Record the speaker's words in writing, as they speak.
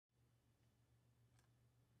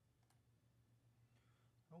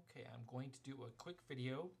Okay, I'm going to do a quick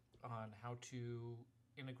video on how to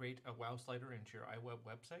integrate a WowSlider into your iWeb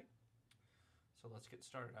website. So let's get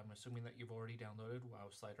started. I'm assuming that you've already downloaded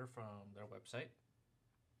WowSlider from their website.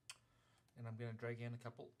 And I'm going to drag in a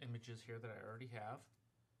couple images here that I already have.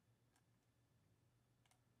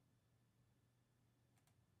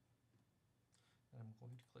 And I'm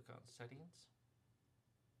going to click on Settings.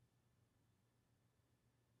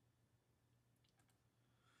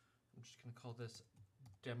 I'm just going to call this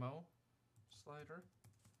Demo Slider.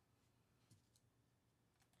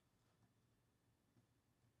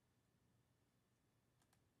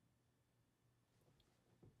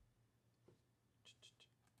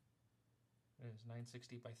 It is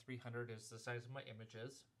 960 by 300 is the size of my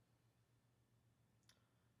images.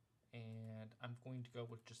 And I'm going to go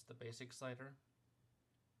with just the basic slider.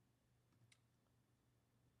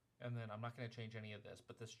 And then I'm not going to change any of this,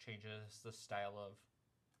 but this changes the style of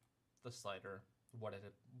the slider, what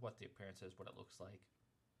the appearance is, what it looks like.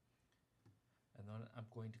 And then I'm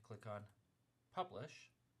going to click on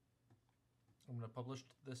Publish. I'm going to publish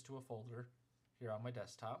this to a folder here on my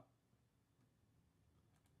desktop.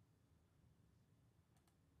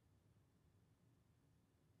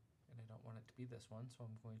 And I don't want it to be this one, so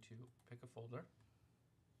I'm going to pick a folder.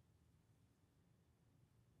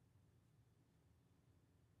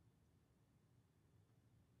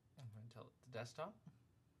 I'm going to tell it the desktop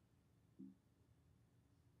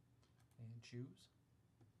and choose.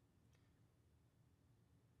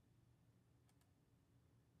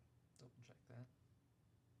 Double check that.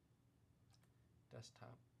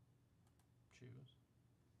 Desktop, choose.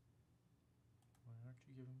 Why aren't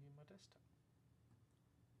you giving me my desktop?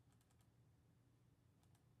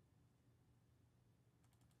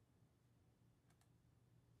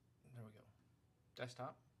 There we go.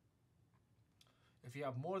 Desktop. If you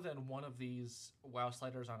have more than one of these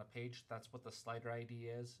WowSliders on a page, that's what the slider ID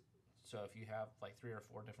is. So if you have like 3 or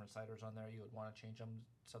 4 different sliders on there, you would want to change them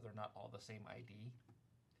so they're not all the same ID.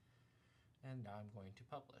 And now I'm going to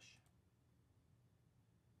publish.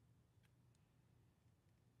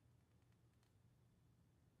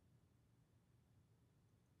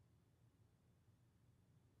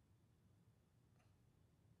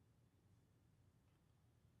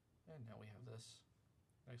 And now we have this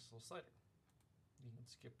nice little slider. You can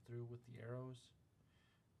skip through with the arrows,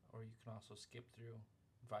 or you can also skip through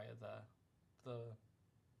via the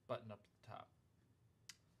button up at the top.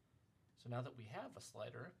 So now that we have a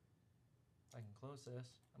slider, I can close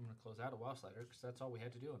this. I'm going to close out of WowSlider because that's all we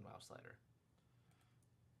had to do in WowSlider.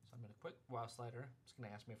 So I'm going to quit WowSlider. It's going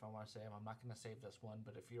to ask me if I want to save. I'm not going to save this one,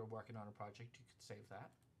 but if you're working on a project, you could save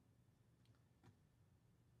that.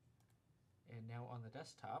 And now on the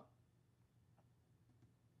desktop,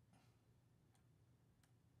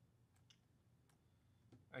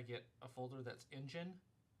 I get a folder that's engine,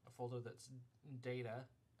 a folder that's data,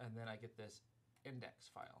 and then I get this index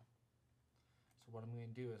file. So what I'm going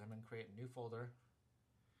to do is I'm going to create a new folder.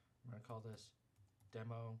 I'm going to call this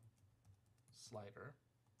Demo Slider.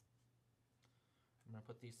 I'm going to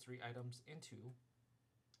put these 3 items into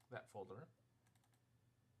that folder.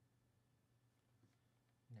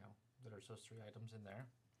 Now, there's those 3 items in there.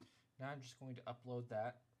 Now I'm just going to upload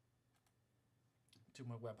that to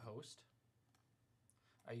my web host.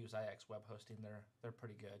 I use iWeb hosting. They're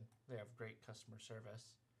pretty good. They have great customer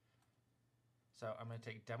service. So I'm going to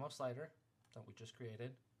take Demo Slider that we just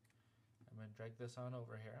created. I'm going to drag this on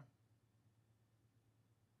over here.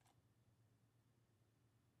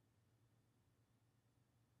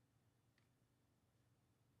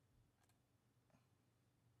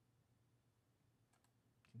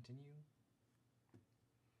 Continue.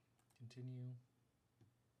 Continue.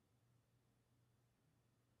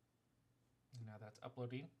 Now that's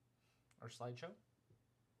uploading our slideshow.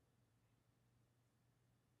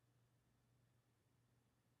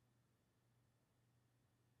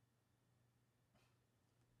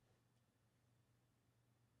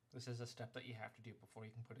 This is a step that you have to do before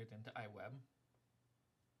you can put it into iWeb.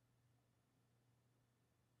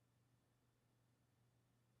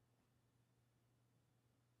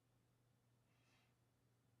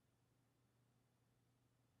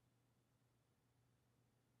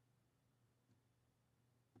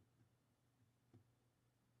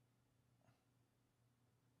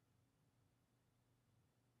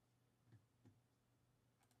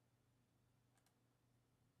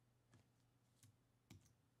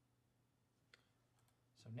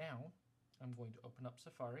 So now I'm going to open up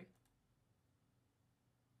Safari.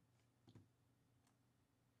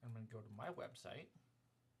 I'm going to go to my website.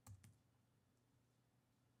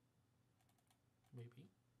 Maybe.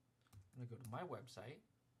 I'm going to go to my website.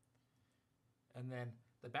 And then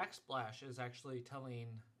the backsplash is actually telling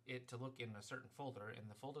it to look in a certain folder, and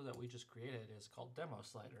the folder that we just created is called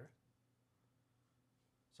WowSlider.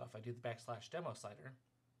 So if I do the \demo slider,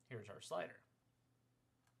 here's our slider.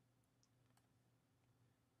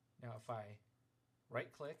 Now if I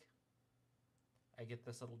right click, I get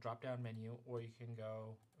this little drop down menu, or you can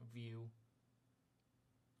go view,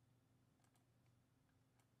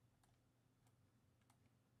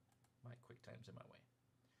 my QuickTime's in my way.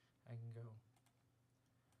 I can go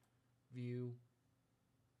view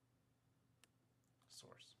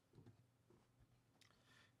source.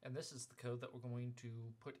 And this is the code that we're going to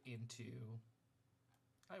put into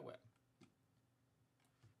iWeb.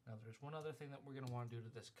 Now there's one other thing that we're going to want to do to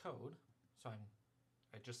this code. So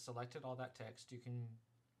I just selected all that text. You can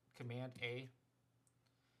Command A,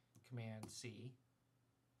 Command C,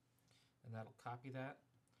 and that'll copy that.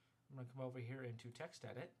 I'm going to come over here into text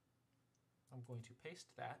edit. I'm going to paste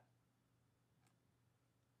that,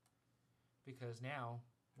 because now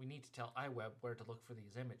we need to tell iWeb where to look for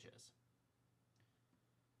these images.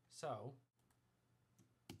 So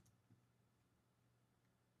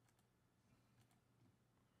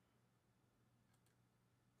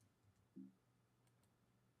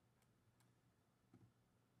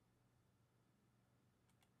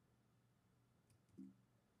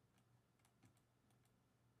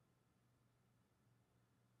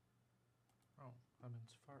I'm in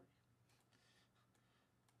Safari.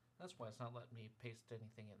 That's why it's not letting me paste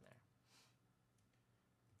anything in there.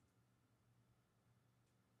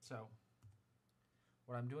 So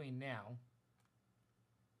what I'm doing now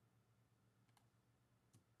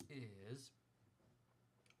is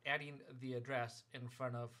adding the address in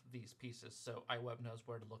front of these pieces so iWeb knows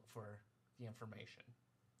where to look for the information.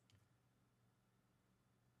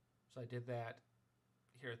 So I did that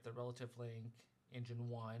here at the relative link, engine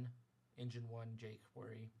 1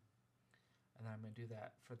 jQuery, and then I'm going to do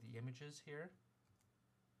that for the images here.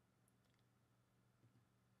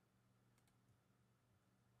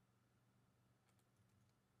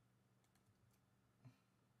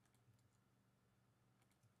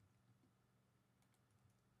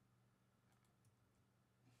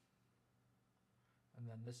 And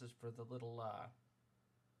then this is for the little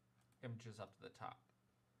images up to the top.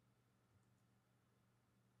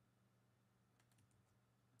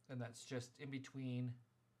 And that's just in between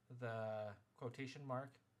the quotation mark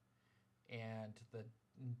and the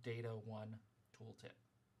data 1 tooltip.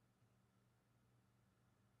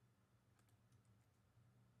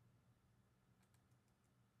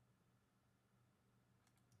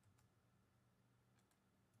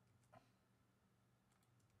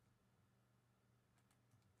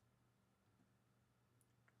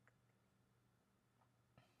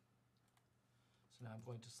 So now I'm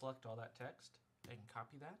going to select all that text and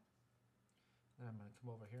copy that. Then I'm going to come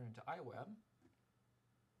over here into iWeb.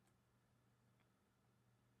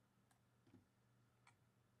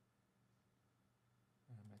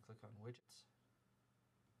 And I'm going to click on widgets.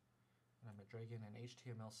 And I'm going to drag in an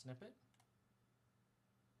HTML snippet.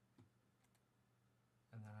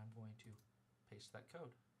 And then I'm going to paste that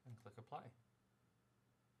code and click apply.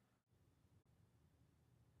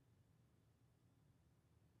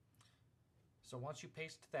 So once you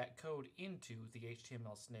paste that code into the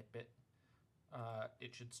HTML snippet,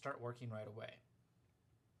 it should start working right away.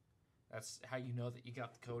 That's how you know that you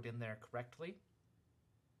got the code in there correctly.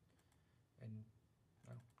 And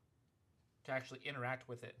to actually interact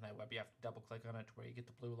with it in iWeb, you have to double click on it to where you get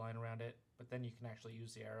the blue line around it, but then you can actually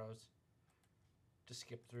use the arrows to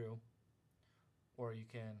skip through, or you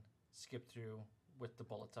can skip through with the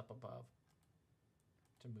bullets up above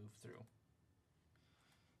to move through.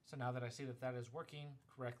 So now that I see that that is working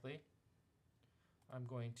correctly, I'm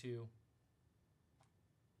going to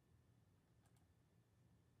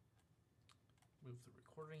move the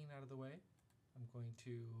recording out of the way. I'm going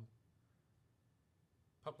to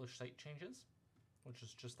publish site changes, which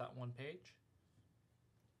is just that one page.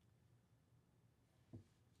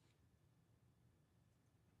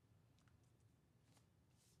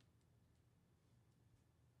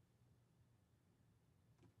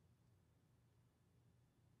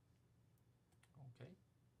 Okay.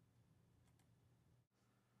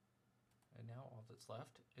 And now all that's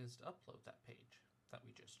left is to upload that page that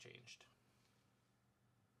we just changed.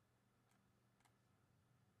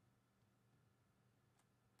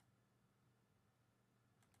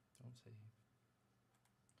 Don't save.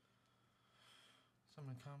 So I'm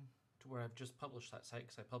going to come to where I've just published that site,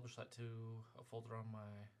 because I published that to a folder on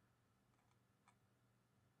my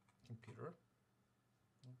computer.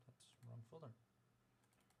 Oh, that's the wrong folder.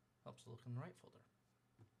 Helps to look in the right folder.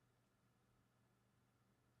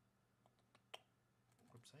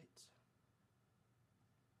 Websites.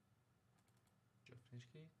 Finish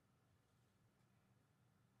key.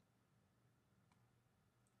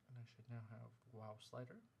 And I should now have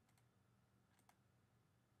WowSlider.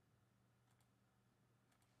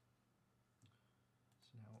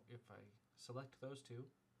 So now if I select those two,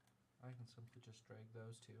 I can simply just drag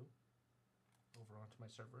those two over onto my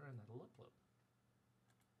server and that'll upload.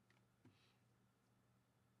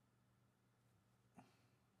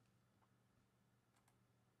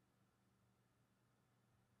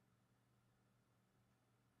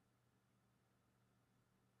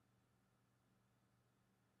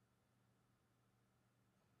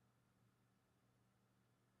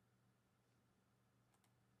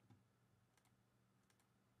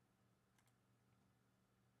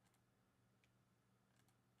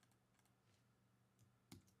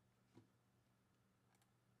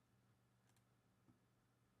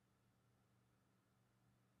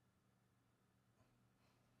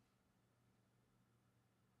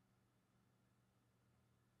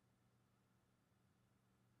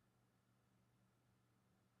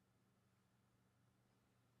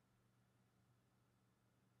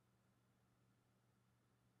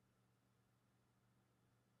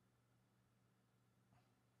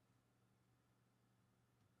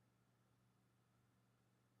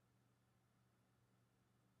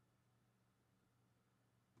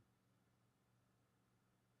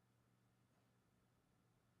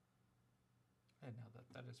 And now that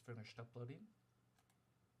that is finished uploading,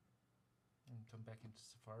 and come back into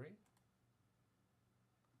Safari.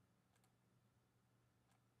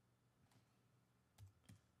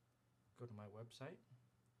 Go to my website.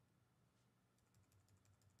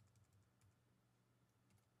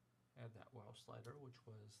 Add that WowSlider, which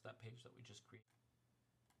was that page that we just created.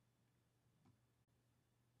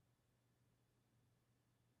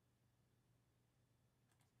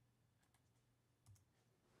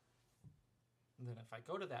 And then if I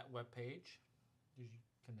go to that web page, you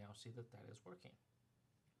can now see that that is working.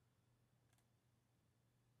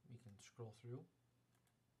 You can scroll through,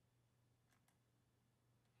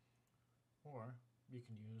 or you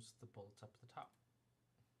can use the bullets up at the top.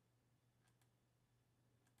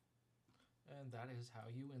 And that is how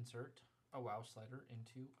you insert a WowSlider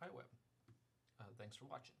into iWeb. Thanks for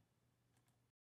watching.